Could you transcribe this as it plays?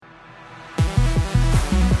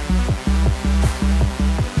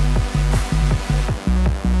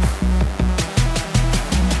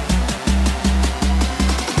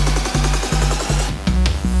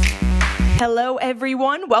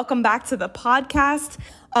everyone. Welcome back to the podcast.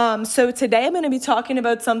 So today I'm going to be talking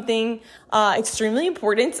about something extremely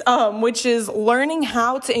important, which is learning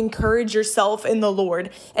how to encourage yourself in the Lord.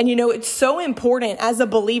 And, it's so important as a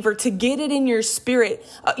believer to get it in your spirit,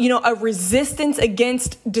 a resistance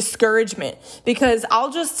against discouragement. Because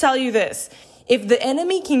I'll just tell you this, if the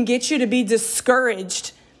enemy can get you to be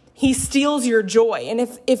discouraged, he steals your joy. And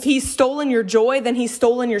if he's stolen your joy, then he's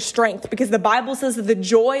stolen your strength, because the Bible says that the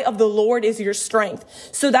joy of the Lord is your strength.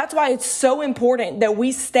 So that's why it's so important that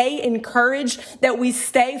we stay encouraged, that we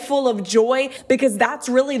stay full of joy, because that's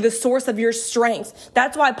really the source of your strength.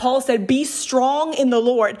 That's why Paul said, be strong in the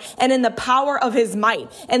Lord and in the power of his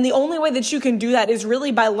might. And the only way that you can do that is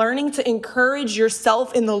really by learning to encourage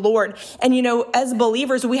yourself in the Lord. And, as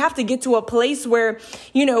believers, we have to get to a place where,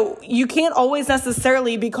 you can't always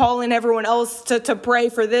necessarily be calling everyone else to pray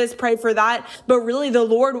for this, pray for that. But really the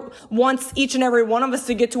Lord wants each and every one of us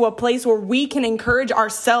to get to a place where we can encourage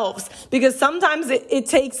ourselves, because sometimes it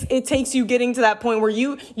takes you getting to that point where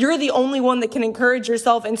you're the only one that can encourage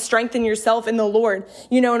yourself and strengthen yourself in the Lord.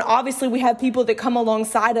 And obviously we have people that come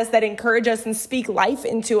alongside us that encourage us and speak life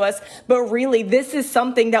into us. But really, this is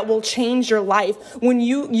something that will change your life when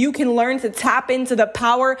you can learn to tap into the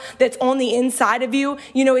power that's on the inside of you.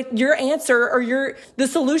 Your answer or the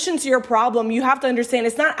solution to your problem, you have to understand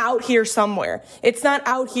it's not out here somewhere. It's not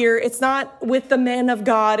out here. It's not with the man of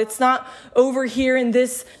God. It's not over here in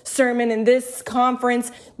this sermon, in this conference.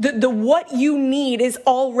 The what you need is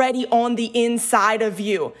already on the inside of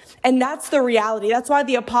you. And that's the reality. That's why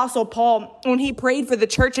the Apostle Paul, when he prayed for the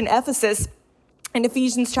church in Ephesus, in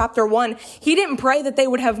Ephesians chapter 1, he didn't pray that they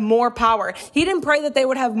would have more power. He didn't pray that they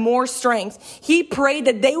would have more strength. He prayed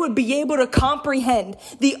that they would be able to comprehend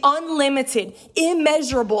the unlimited,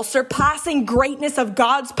 immeasurable, surpassing greatness of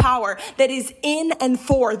God's power that is in and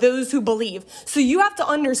for those who believe. So you have to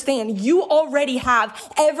understand, you already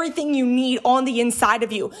have everything you need on the inside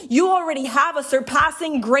of you. You already have a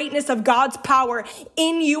surpassing greatness of God's power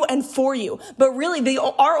in you and for you. But really,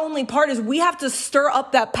 our only part is we have to stir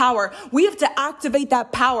up that power. We have to activate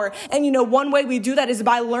that power. And one way we do that is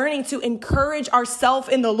by learning to encourage ourselves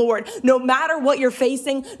in the Lord. No matter what you're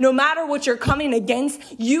facing, no matter what you're coming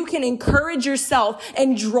against, you can encourage yourself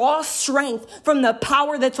and draw strength from the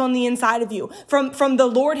power that's on the inside of you, from the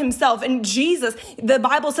Lord himself. And Jesus, the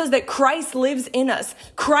Bible says that Christ lives in us.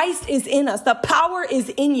 Christ is in us. The power is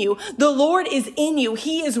in you. The Lord is in you.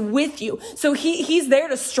 He is with you. So he's there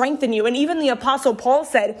to strengthen you. And even the Apostle Paul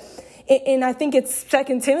said, and I think it's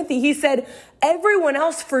 2 Timothy, he said, everyone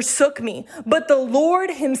else forsook me, but the Lord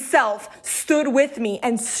himself stood with me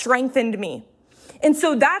and strengthened me. And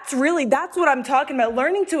so that's what I'm talking about.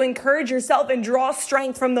 Learning to encourage yourself and draw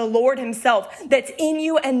strength from the Lord himself that's in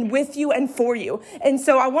you and with you and for you. And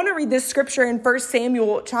so I want to read this scripture in 1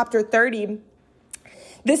 Samuel chapter 30.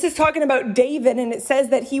 This is talking about David, and it says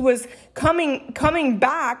that he was coming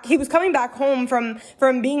back. He was coming back home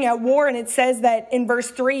from being at war, and it says that in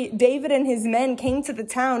verse 3, David and his men came to the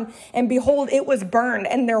town, and behold, it was burned,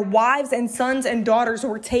 and their wives and sons and daughters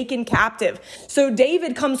were taken captive. So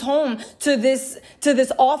David comes home to this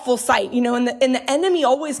awful sight, and the enemy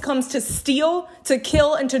always comes to steal, to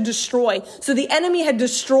kill, and to destroy. So the enemy had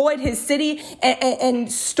destroyed his city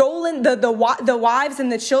and stolen the wives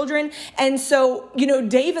and the children, and so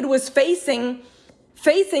David was facing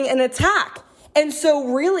an attack. And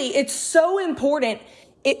so really, it's so important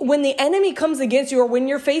when the enemy comes against you, or when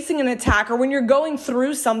you're facing an attack, or when you're going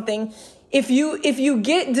through something, if you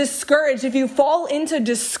get discouraged, if you fall into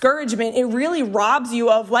discouragement, it really robs you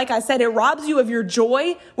of, like I said, it robs you of your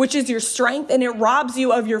joy, which is your strength, and it robs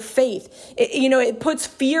you of your faith. It puts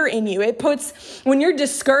fear in you. When you're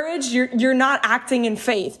discouraged, you're not acting in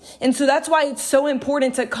faith. And so that's why it's so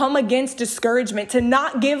important to come against discouragement, to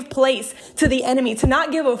not give place to the enemy, to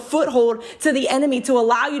not give a foothold to the enemy, to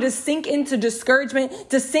allow you to sink into discouragement,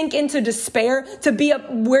 to sink into despair, to be up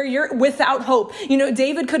where you're without hope.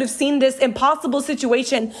 David could have seen this impossible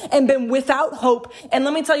situation and been without hope. And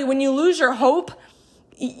let me tell you, when you lose your hope,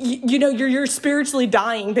 you're spiritually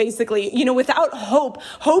dying, basically. Without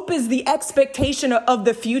hope is the expectation of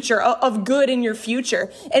the future, of good in your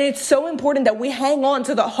future. And it's so important that we hang on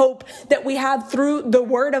to the hope that we have through the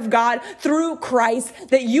word of God, through Christ,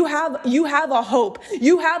 that you have a hope.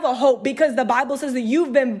 You have a hope because the Bible says that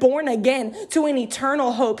you've been born again to an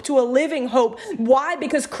eternal hope, to a living hope. Why?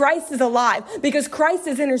 Because Christ is alive, because Christ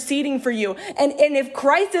is interceding for you. And if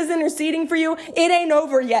Christ is interceding for you, it ain't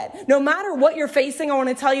over yet. No matter what you're facing on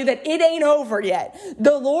to tell you that it ain't over yet.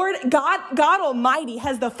 The Lord, God Almighty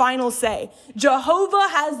has the final say. Jehovah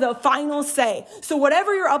has the final say. So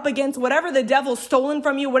whatever you're up against, whatever the devil's stolen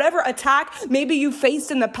from you, whatever attack maybe you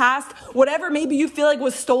faced in the past, whatever maybe you feel like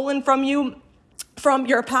was stolen from you from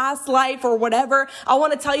your past life or whatever, I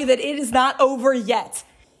want to tell you that it is not over yet.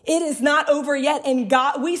 It is not over yet. And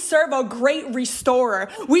God, we serve a great restorer.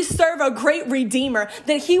 We serve a great redeemer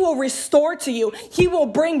that he will restore to you. He will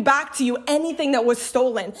bring back to you anything that was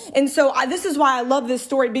stolen. And so this is why I love this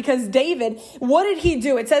story, because David, what did he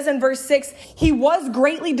do? It says in verse 6, he was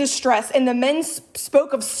greatly distressed and the men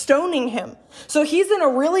spoke of stoning him. So he's in a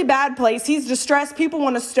really bad place. He's distressed. People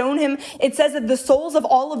want to stone him. It says that the souls of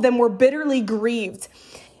all of them were bitterly grieved.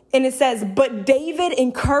 And it says, but David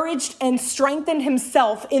encouraged and strengthened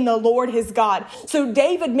himself in the Lord his God. So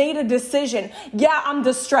David made a decision. Yeah, I'm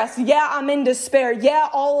distressed. Yeah, I'm in despair. Yeah,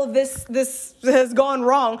 all of this has gone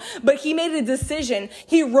wrong. But he made a decision.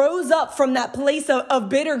 He rose up from that place of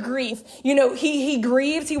bitter grief. You know, he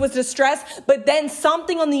grieved. He was distressed. But then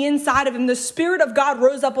something on the inside of him, the Spirit of God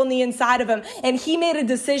rose up on the inside of him. And he made a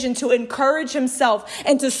decision to encourage himself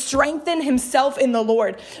and to strengthen himself in the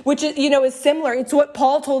Lord, which is, is similar. It's what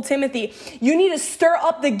Paul told Timothy. You need to stir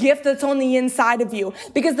up the gift that's on the inside of you,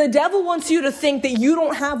 because the devil wants you to think that you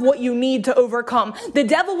don't have what you need to overcome. The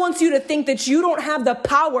devil wants you to think that you don't have the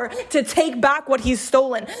power to take back what he's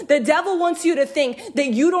stolen. The devil wants you to think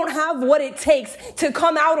that you don't have what it takes to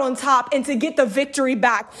come out on top and to get the victory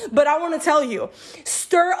back. But I want to tell you,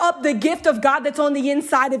 stir up the gift of God that's on the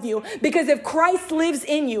inside of you, because if Christ lives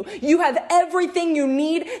in you, you have everything you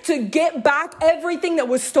need to get back everything that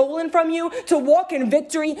was stolen from you, to walk in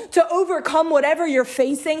victory, to overcome whatever you're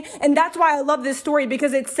facing. And that's why I love this story,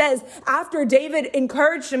 because it says after David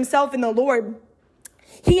encouraged himself in the Lord,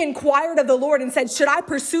 he inquired of the Lord and said, should I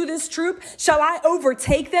pursue this troop? Shall I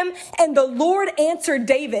overtake them? And the Lord answered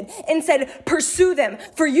David and said, pursue them,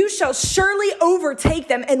 for you shall surely overtake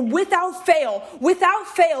them. And without fail,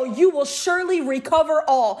 you will surely recover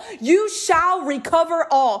all. You shall recover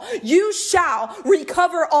all. You shall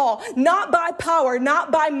recover all, not by power,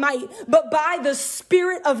 not by might, but by the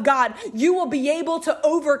Spirit of God. You will be able to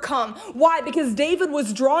overcome. Why? Because David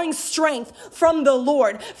was drawing strength from the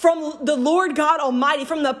Lord God Almighty,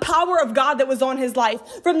 from the power of God that was on his life,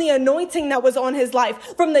 from the anointing that was on his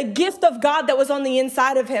life, from the gift of God that was on the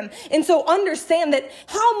inside of him. And so understand that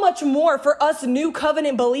how much more for us new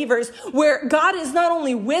covenant believers, where God is not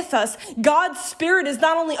only with us, God's Spirit is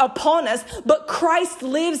not only upon us, but Christ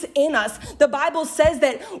lives in us. The Bible says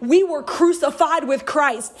that we were crucified with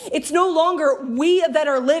Christ. It's no longer we that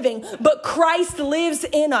are living, but Christ lives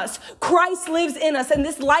in us. Christ lives in us. And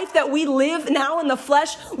this life that we live now in the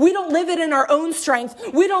flesh, we don't live it in our own strength.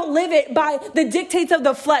 We don't live it by the dictates of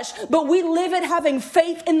the flesh, but we live it having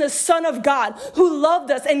faith in the Son of God who loved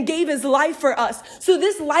us and gave his life for us. So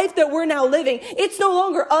this life that we're now living, it's no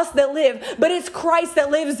longer us that live, but it's Christ that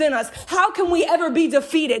lives in us. How can we ever be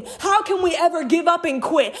defeated? How can we ever give up and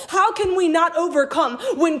quit? How can we not overcome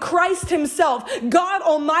when Christ himself, God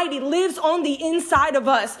Almighty, lives on the inside of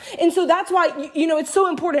us? And so that's why, it's so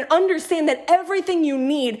important. Understand that everything you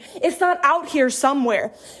need, it's not out here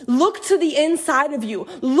somewhere. Look to the inside of you.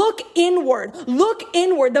 Look inward. Look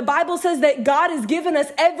inward. The Bible says that God has given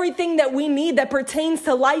us everything that we need that pertains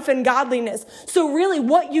to life and godliness. So really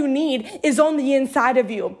what you need is on the inside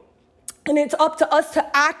of you. And it's up to us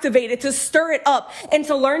to activate it, to stir it up, and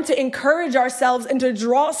to learn to encourage ourselves and to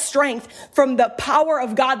draw strength from the power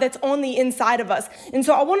of God that's on the inside of us. And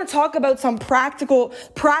so I want to talk about some practical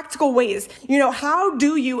ways. How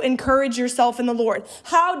do you encourage yourself in the Lord?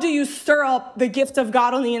 How do you stir up the gift of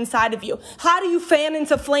God on the inside of you? How do you fan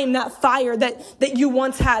into flame that fire that you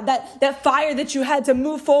once had, that fire that you had to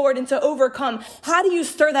move forward and to overcome? How do you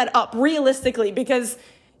stir that up realistically? Because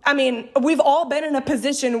we've all been in a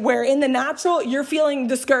position where in the natural, you're feeling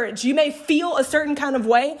discouraged. You may feel a certain kind of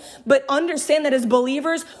way, but understand that as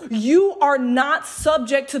believers, you are not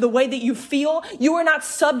subject to the way that you feel. You are not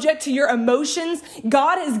subject to your emotions.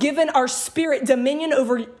 God has given our spirit dominion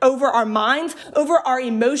over our minds, over our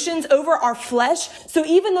emotions, over our flesh. So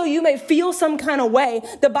even though you may feel some kind of way,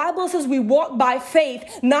 the Bible says we walk by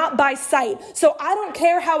faith, not by sight. So I don't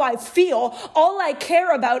care how I feel. All I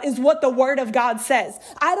care about is what the Word of God says.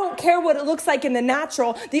 I don't care what it looks like in the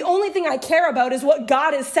natural. The only thing I care about is what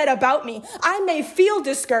God has said about me. I may feel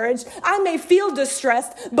discouraged. I may feel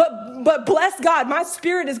distressed, but bless God, my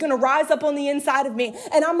spirit is going to rise up on the inside of me,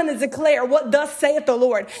 and I'm going to declare what thus saith the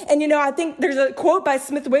Lord. And I think there's a quote by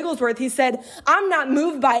Smith Wigglesworth. He said, I'm not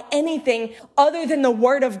moved by anything other than the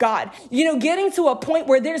Word of God. Getting to a point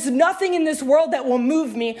where there's nothing in this world that will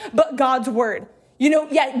move me but God's Word.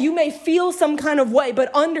 Yeah, you may feel some kind of way,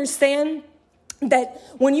 but understand that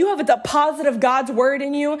when you have a deposit of God's word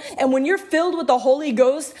in you and when you're filled with the Holy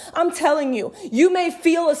Ghost, I'm telling you, you may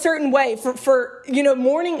feel a certain way for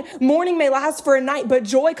morning may last for a night, but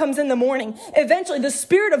joy comes in the morning. Eventually, the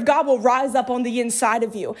Spirit of God will rise up on the inside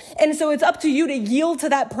of you. And so it's up to you to yield to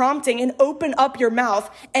that prompting and open up your mouth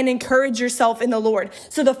and encourage yourself in the Lord.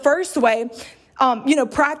 So the first way,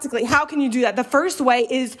 practically, how can you do that? The first way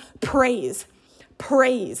is praise.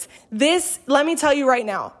 Praise. This, let me tell you right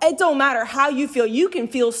now, it don't matter how you feel. You can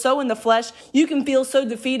feel so in the flesh. You can feel so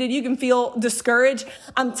defeated. You can feel discouraged.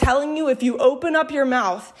 I'm telling you, if you open up your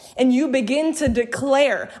mouth and you begin to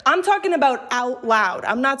declare, I'm talking about out loud.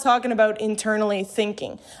 I'm not talking about internally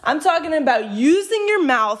thinking. I'm talking about using your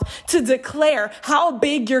mouth to declare how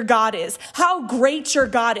big your God is, how great your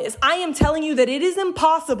God is. I am telling you that it is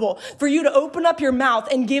impossible for you to open up your mouth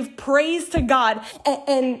and give praise to God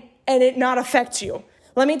and it not affect you.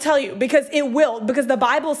 Let me tell you, because it will, because the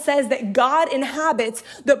Bible says that God inhabits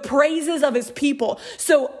the praises of his people.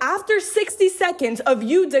 So after 60 seconds of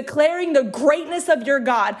you declaring the greatness of your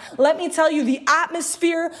God, let me tell you, the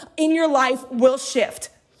atmosphere in your life will shift.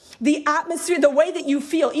 The atmosphere, the way that you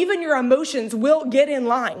feel, even your emotions will get in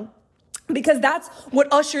line. Because that's what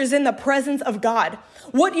ushers in the presence of God.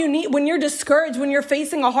 What you need when you're discouraged, when you're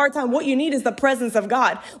facing a hard time, what you need is the presence of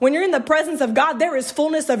God. When you're in the presence of God, there is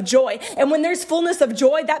fullness of joy. And when there's fullness of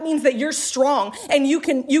joy, that means that you're strong and you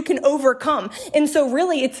can overcome. And so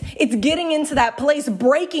really it's getting into that place,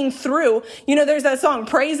 breaking through. There's that song,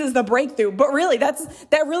 praise is the breakthrough. But really that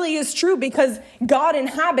really is true because God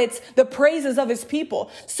inhabits the praises of his people.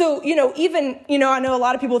 So, I know a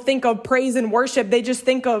lot of people think of praise and worship. They just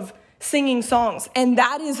think of singing songs. And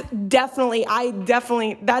that is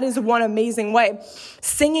that is one amazing way.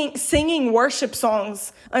 Singing worship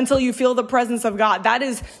songs until you feel the presence of God. That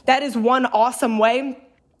is one awesome way.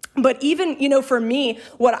 But even, for me,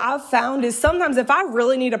 what I've found is sometimes if I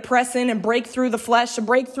really need to press in and break through the flesh,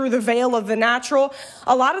 break through the veil of the natural,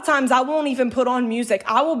 a lot of times I won't even put on music.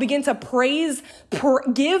 I will begin to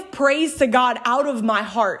give praise to God out of my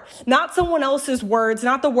heart, not someone else's words,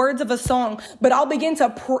 not the words of a song, but I'll begin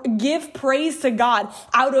to give praise to God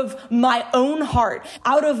out of my own heart,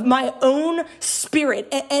 out of my own spirit.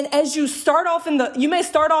 And as you start off you may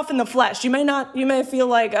start off in the flesh. You may feel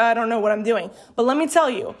like, I don't know what I'm doing, but let me tell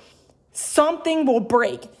you, something will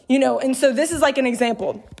break, and so this is like an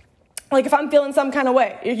example. Like if I'm feeling some kind of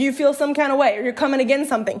way, if you feel some kind of way, or you're coming against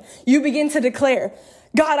something, you begin to declare,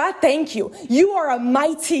 God, I thank you. You are a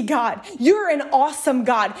mighty God. You're an awesome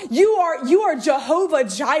God. You are Jehovah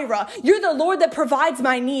Jireh. You're the Lord that provides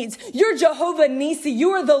my needs. You're Jehovah Nisi. You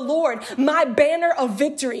are the Lord, my banner of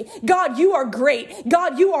victory. God, you are great.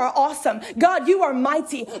 God, you are awesome. God, you are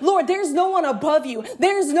mighty. Lord, there's no one above you.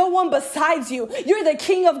 There's no one besides you. You're the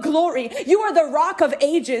King of glory. You are the Rock of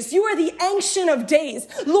ages. You are the Ancient of days.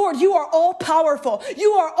 Lord, you are all powerful.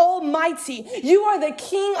 You are almighty. You are the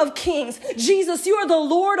King of kings. Jesus, you are the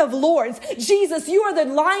Lord of lords. Jesus, you are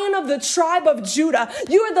the Lion of the tribe of Judah.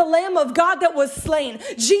 You are the Lamb of God that was slain.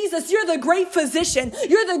 Jesus, you're the great physician.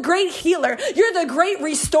 You're the great healer. You're the great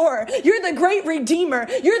restorer. You're the great redeemer.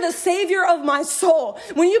 You're the savior of my soul.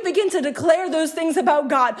 When you begin to declare those things about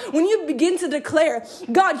God, when you begin to declare,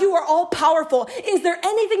 God, you are all powerful. Is there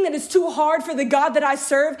anything that is too hard for the God that I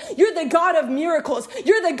serve? You're the God of miracles.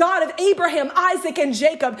 You're the God of Abraham, Isaac, and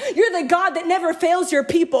Jacob. You're the God that never fails your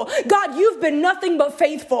people. God, you've been nothing but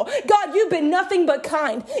faithful. God, you've been nothing but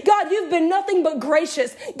kind. God, you've been nothing but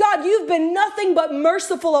gracious. God, you've been nothing but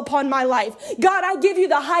merciful upon my life. God, I give you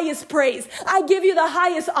the highest praise. I give you the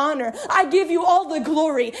highest honor. I give you all the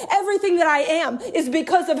glory. Everything that I am is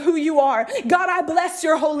because of who you are. God, I bless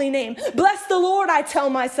your holy name. Bless the Lord, I tell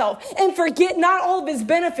myself, and forget not all of his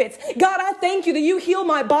benefits. God, I thank you that you heal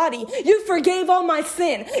my body. You forgave all my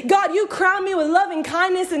sin. God, you crowned me with loving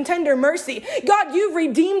kindness and tender mercy. God, you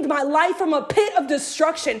redeemed my life from a pit of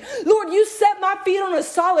destruction. Lord, you set my feet on a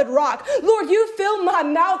solid rock. Lord, you filled my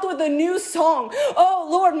mouth with a new song. Oh,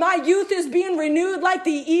 Lord, my youth is being renewed like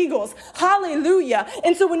the eagles. Hallelujah.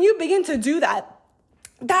 And so when you begin to do that,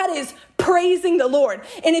 that is praising the Lord.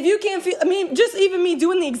 And if you can't feel, just even me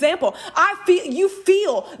doing the example, you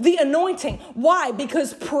feel the anointing. Why?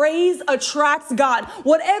 Because praise attracts God.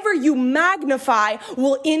 Whatever you magnify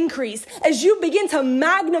will increase. As you begin to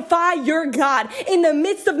magnify your God in the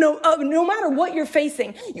midst of no matter what you're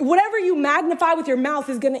facing, whatever you magnify with your mouth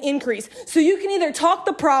is going to increase. So you can either talk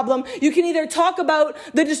the problem, you can either talk about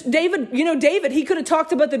David, he could have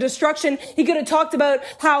talked about the destruction. He could have talked about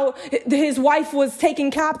how his wife was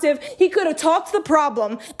taken captive. He could have talked the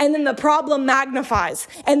problem, and then the problem magnifies,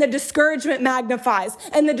 and the discouragement magnifies,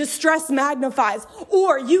 and the distress magnifies.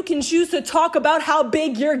 Or you can choose to talk about how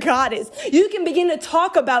big your God is. You can begin to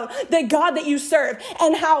talk about the God that you serve,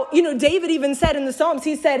 and how, David even said in the Psalms,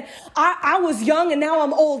 he said, I was young and now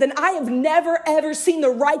I'm old, and I have never ever seen the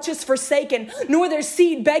righteous forsaken, nor their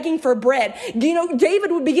seed begging for bread.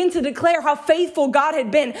 David would begin to declare how faithful God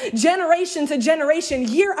had been, generation to generation,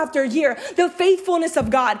 year after year, the faithfulness of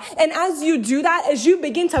God. And as you do that, as you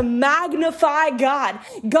begin to magnify God,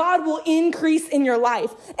 God will increase in your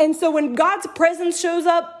life. And so when God's presence shows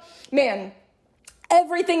up, man,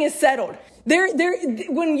 everything is settled.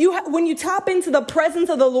 When you tap into the presence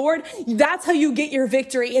of the Lord, that's how you get your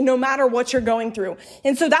victory, and no matter what you're going through.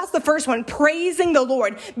 And so that's the first one, praising the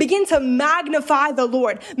Lord. Begin to magnify the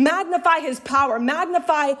Lord, magnify his power,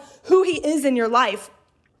 magnify who he is in your life.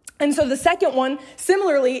 And so the second one,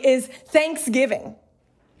 similarly, is thanksgiving.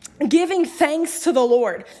 Giving thanks to the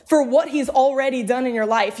Lord for what he's already done in your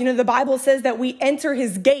life. The Bible says that we enter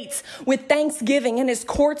his gates with thanksgiving and his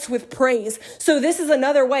courts with praise. So this is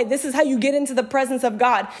another way. This is how you get into the presence of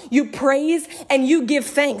God. You praise and you give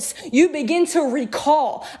thanks. You begin to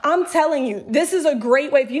recall. I'm telling you, this is a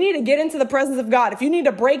great way. If you need to get into the presence of God, if you need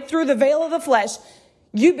to break through the veil of the flesh,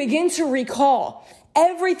 you begin to recall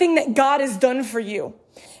everything that God has done for you.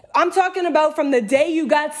 I'm talking about from the day you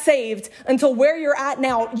got saved until where you're at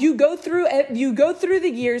now. You go through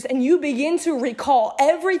the years and you begin to recall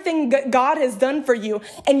everything that God has done for you,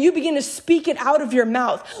 and you begin to speak it out of your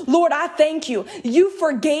mouth. Lord, I thank you. You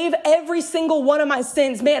forgave every single one of my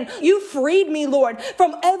sins. Man, you freed me, Lord,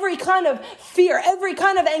 from every kind of fear, every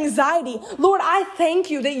kind of anxiety. Lord, I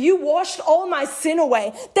thank you that you washed all my sin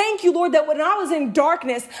away. Thank you, Lord, that when I was in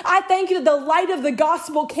darkness, I thank you that the light of the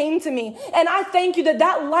gospel came to me. And I thank you that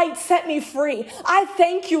that light set me free. I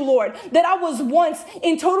thank you, Lord, that I was once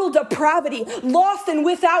in total depravity, lost and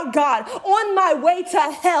without God, on my way to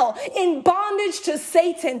hell, in bondage to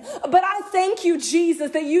Satan. But I thank you, Jesus,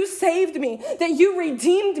 that you saved me, that you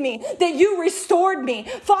redeemed me, that you restored me.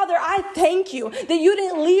 Father, I thank you that you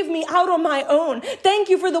didn't leave me out on my own. Thank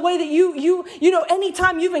you for the way that you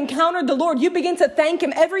anytime you've encountered the Lord, you begin to thank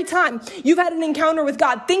him. Every time you've had an encounter with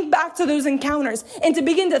God, think back to those encounters and to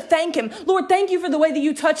begin to thank him. Lord, thank you for the way that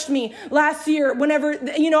you touched me last year whenever,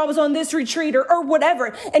 I was on this retreat or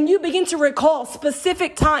whatever. And you begin to recall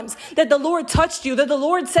specific times that the Lord touched you, that the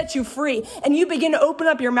Lord set you free. And you begin to open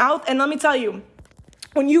up your mouth. And let me tell you,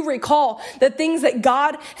 when you recall the things that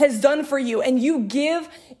God has done for you and you give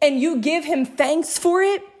him thanks for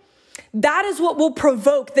it, that is what will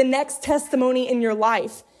provoke the next testimony in your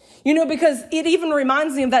life. Because it even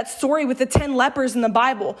reminds me of that story with the 10 lepers in the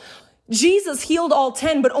Bible. Jesus healed all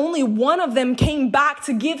 10, but only one of them came back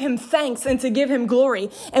to give him thanks and to give him glory.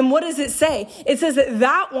 And what does it say? It says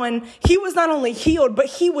that one, he was not only healed, but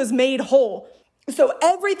he was made whole. So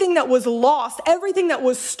everything that was lost, everything that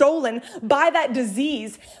was stolen by that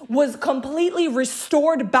disease was completely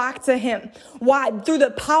restored back to him. Why? Through the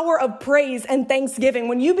power of praise and thanksgiving.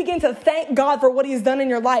 When you begin to thank God for what he's done in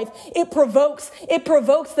your life, it provokes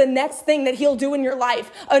the next thing that he'll do in your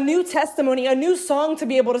life. A new testimony, a new song to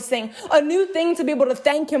be able to sing, a new thing to be able to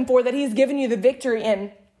thank him for that he's given you the victory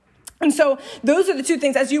in. And so those are the two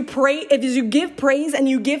things. As you pray, as you give praise and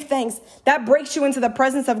you give thanks, that breaks you into the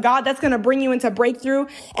presence of God. That's going to bring you into breakthrough.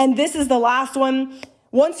 And this is the last one.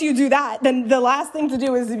 Once you do that, then the last thing to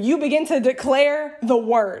do is you begin to declare the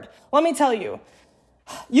word. Let me tell you,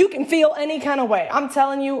 you can feel any kind of way.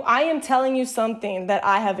 I am telling you something that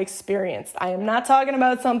I have experienced. I am not talking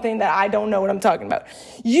about something that I don't know what I'm talking about.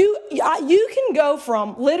 You can go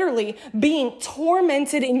from literally being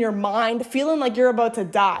tormented in your mind, feeling like you're about to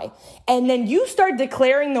die, and then you start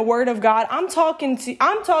declaring the word of God. I'm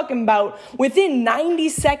talking about within 90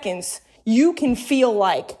 seconds, you can feel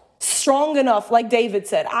like strong enough, like David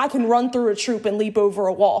said, I can run through a troop and leap over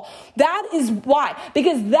a wall. That is why,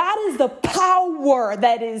 because that is the power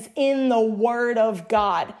that is in the word of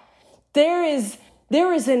God. There is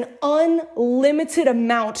an unlimited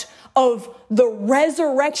amount of the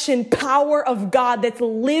resurrection power of God that's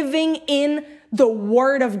living in the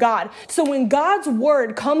word of God. So when God's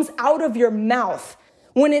word comes out of your mouth,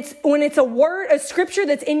 when it's a word, a scripture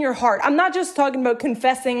that's in your heart, I'm not just talking about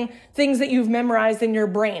confessing things that you've memorized in your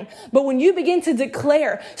brain, but when you begin to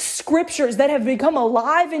declare scriptures that have become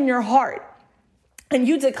alive in your heart, and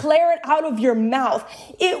you declare it out of your mouth,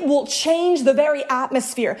 it will change the very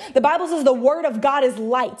atmosphere. The Bible says the word of God is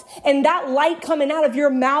light, and that light coming out of your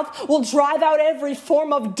mouth will drive out every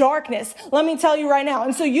form of darkness. Let me tell you right now.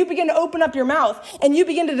 And so you begin to open up your mouth and you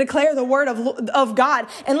begin to declare the word of God.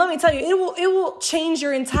 And let me tell you, it will change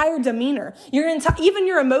your entire demeanor, even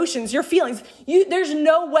your emotions, your feelings. There's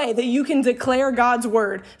no way that you can declare God's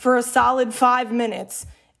word for a solid 5 minutes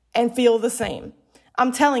and feel the same.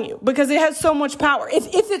 I'm telling you, because it has so much power. If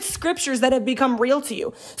it's scriptures that have become real to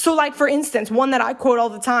you. So like, for instance, one that I quote all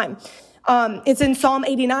the time, it's in Psalm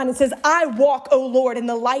 89. It says, I walk, O Lord, in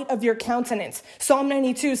the light of your countenance. Psalm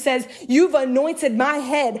 92 says, you've anointed my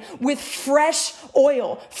head with fresh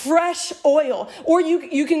oil. Or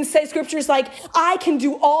you can say scriptures like, I can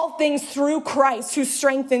do all things through Christ who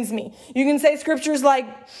strengthens me. You can say scriptures like,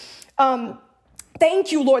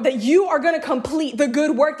 thank you, Lord, that you are going to complete the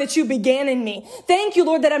good work that you began in me. Thank you,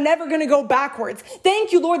 Lord, that I'm never going to go backwards.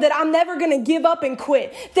 Thank you, Lord, that I'm never going to give up and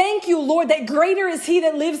quit. Thank you, Lord, that greater is he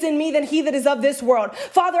that lives in me than he that is of this world.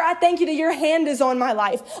 Father, I thank you that your hand is on my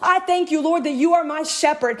life. I thank you, Lord, that you are my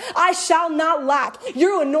shepherd. I shall not lack.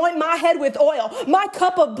 You anoint my head with oil. My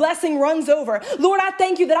cup of blessing runs over. Lord, I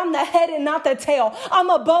thank you that I'm the head and not the tail.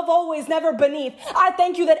 I'm above always, never beneath. I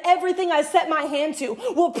thank you that everything I set my hand to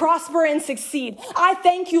will prosper and succeed. I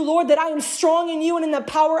thank you, Lord, that I am strong in you and in the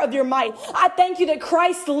power of your might. I thank you that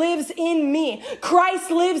Christ lives in me.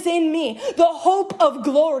 Christ lives in me, the hope of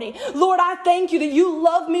glory. Lord, I thank you that you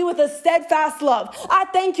love me with a steadfast love. I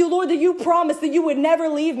thank you, Lord, that you promised that you would never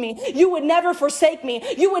leave me. You would never forsake me.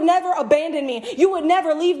 You would never abandon me. You would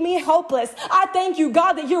never leave me helpless. I thank you,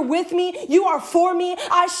 God, that you're with me. You are for me.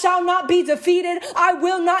 I shall not be defeated. I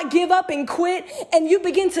will not give up and quit. And you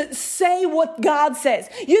begin to say what God says.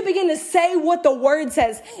 You begin to say what the word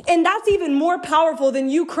says. And that's even more powerful than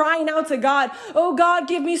you crying out to God, oh God,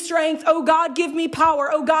 give me strength. Oh God, give me power.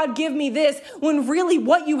 Oh God, give me this. When really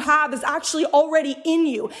what you have is actually already in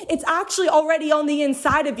you. It's actually already on the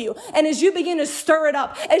inside of you. And as you begin to stir it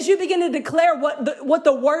up, as you begin to declare what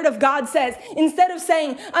the word of God says, instead of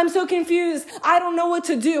saying, I'm so confused, I don't know what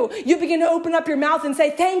to do, you begin to open up your mouth and say,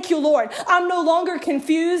 thank you, Lord. I'm no longer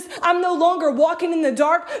confused. I'm no longer walking in the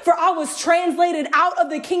dark, for I was translated out of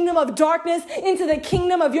the kingdom of darkness into the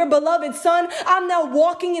kingdom of your beloved Son. I'm now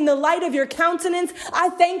walking in the light of your countenance. I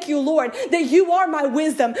thank you, Lord, that you are my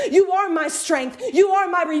wisdom. You are my strength. You are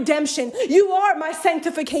my redemption. You are my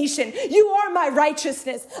sanctification. You are my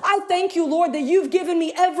righteousness. I thank you, Lord, that you've given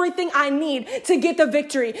me everything I need to get the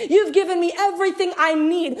victory. You've given me everything I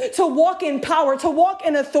need to walk in power, to walk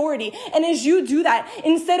in authority. And as you do that,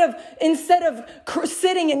 instead of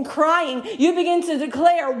sitting and crying, you begin to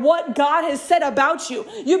declare what God has said about you.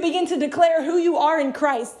 You begin to declare who you are in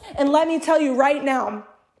Christ. And let me tell you right now,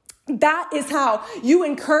 that is how you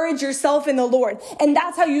encourage yourself in the Lord. And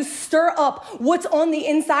that's how you stir up what's on the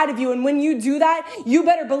inside of you. And when you do that, you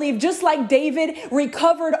better believe, just like David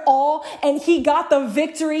recovered all and he got the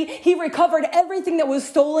victory, he recovered everything that was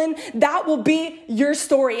stolen. That will be your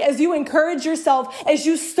story. As you encourage yourself, as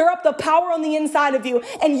you stir up the power on the inside of you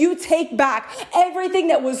and you take back everything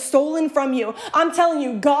that was stolen from you, I'm telling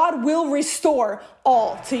you, God will restore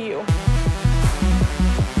all to you.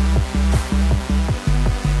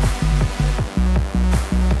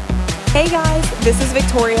 Hey guys, this is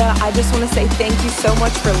Victoria. I just want to say thank you so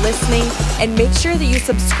much for listening, and make sure that you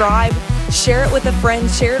subscribe, share it with a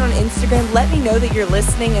friend, share it on Instagram. Let me know that you're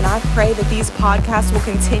listening, and I pray that these podcasts will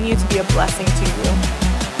continue to be a blessing to you.